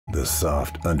the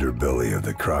soft underbelly of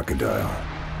the crocodile.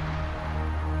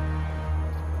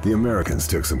 The Americans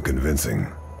took some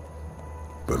convincing,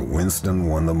 but Winston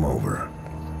won them over.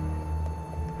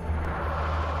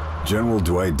 General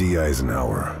Dwight D.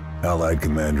 Eisenhower, Allied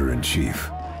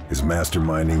Commander-in-Chief, is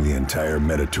masterminding the entire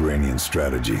Mediterranean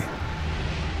strategy.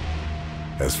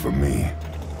 As for me,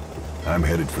 I'm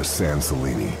headed for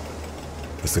Celini,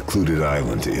 a secluded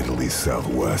island to Italy's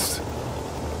southwest.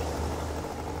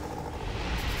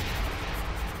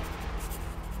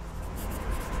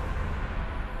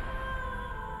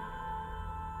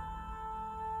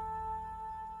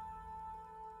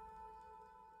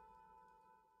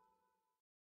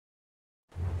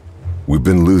 We've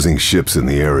been losing ships in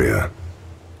the area.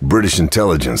 British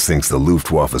intelligence thinks the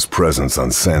Luftwaffe's presence on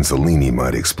Celini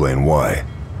might explain why.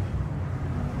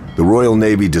 The Royal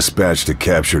Navy dispatched a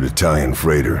captured Italian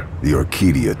freighter, the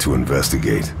Orchidia, to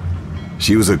investigate.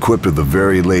 She was equipped with the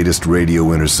very latest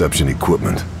radio interception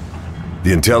equipment.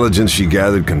 The intelligence she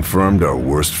gathered confirmed our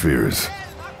worst fears.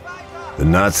 The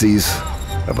Nazis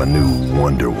have a new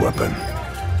wonder weapon.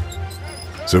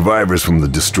 Survivors from the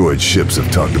destroyed ships have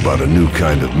talked about a new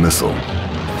kind of missile.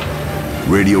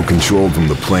 Radio-controlled from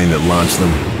the plane that launched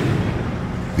them,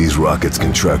 these rockets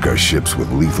can track our ships with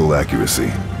lethal accuracy.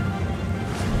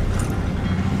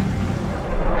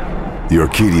 The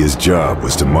Orchidia's job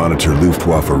was to monitor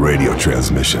Luftwaffe radio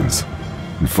transmissions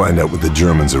and find out what the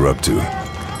Germans are up to.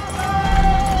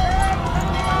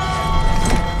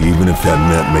 Even if that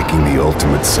meant making the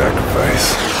ultimate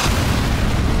sacrifice.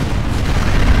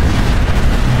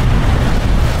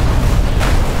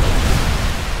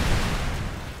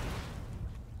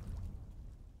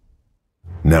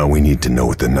 Now we need to know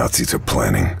what the Nazis are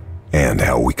planning, and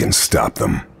how we can stop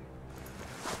them.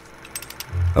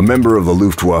 A member of the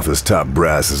Luftwaffe's top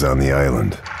brass is on the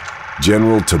island.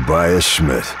 General Tobias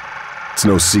Schmidt. It's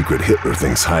no secret Hitler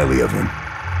thinks highly of him.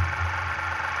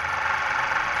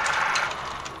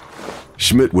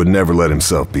 Schmidt would never let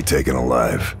himself be taken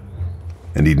alive,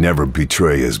 and he'd never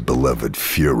betray his beloved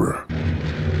Führer.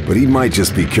 But he might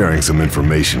just be carrying some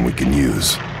information we can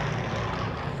use.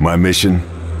 My mission?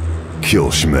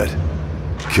 Kill Schmidt.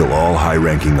 Kill all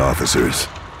high-ranking officers.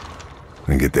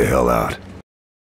 And get the hell out.